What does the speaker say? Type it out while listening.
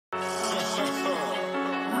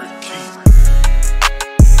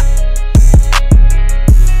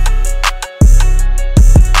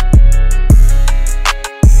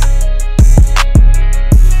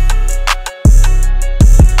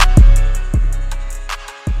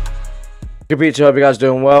Good beat, hope you guys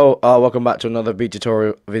doing well. Welcome back to another beat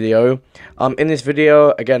tutorial video. In this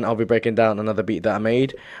video, again, I'll be breaking down another beat that I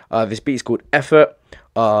made. This beat is called Effort.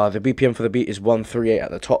 The BPM for the beat is 138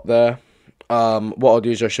 at the top there. What I'll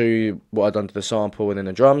do is I'll show you what I've done to the sample and then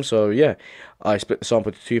the drum. So yeah, I split the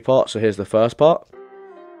sample into two parts. So here's the first part.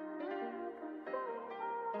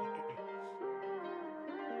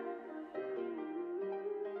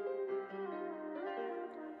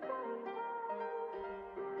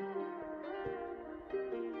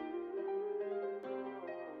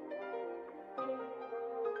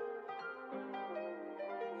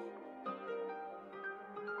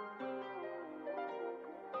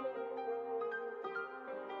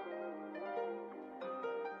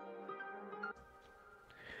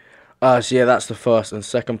 So yeah, that's the first and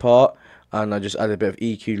second part, and I just added a bit of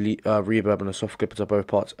EQ, reverb, and a soft clipper to both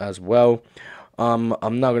parts as well. I'm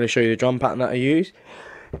now going to show you the drum pattern that I use.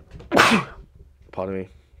 Pardon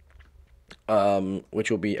me. Which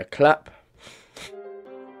will be a clap,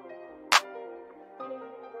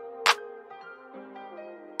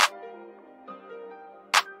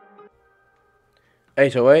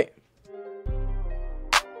 .808,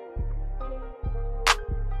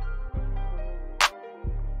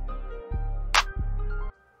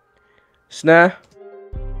 snare,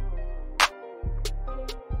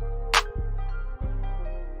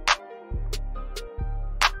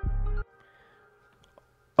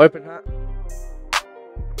 open hat,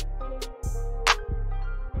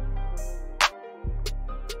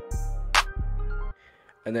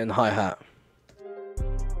 and then hi-hat.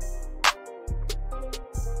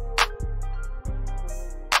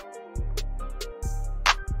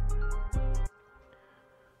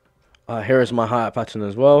 Here is my hi-hat pattern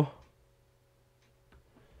as well.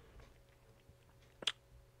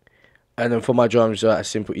 And then for my drums, a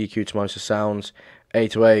simple EQ to most of the sounds,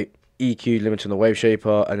 808, EQ limiting the wave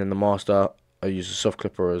shaper, and then the master, I use a soft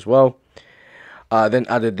clipper as well. Then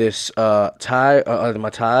added this tag, added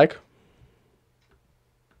my tag.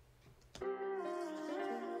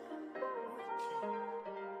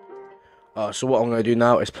 So what I'm going to do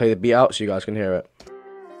now is play the beat out so you guys can hear it.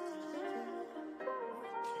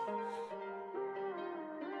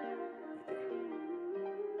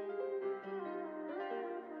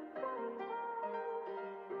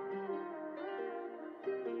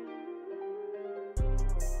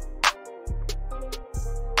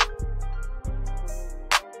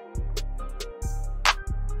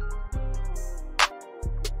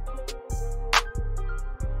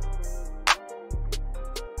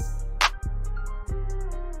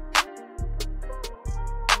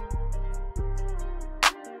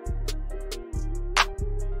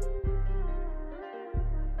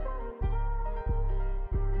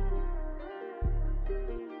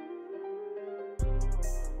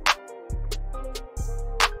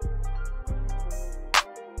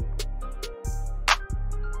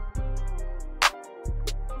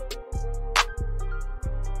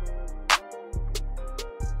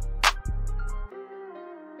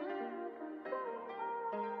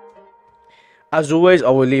 As always, I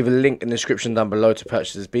will leave a link in the description down below to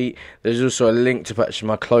purchase this beat. There's also a link to purchase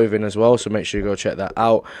my clothing as well, so make sure you go check that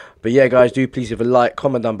out. But yeah, guys, do please leave a like,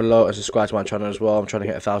 comment down below, and subscribe to my channel as well. I'm trying to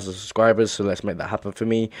hit 1,000 subscribers, so let's make that happen for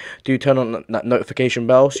me. Do turn on that notification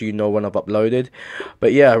bell so you know when I've uploaded.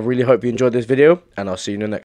 But yeah, I really hope you enjoyed this video, and I'll see you in the next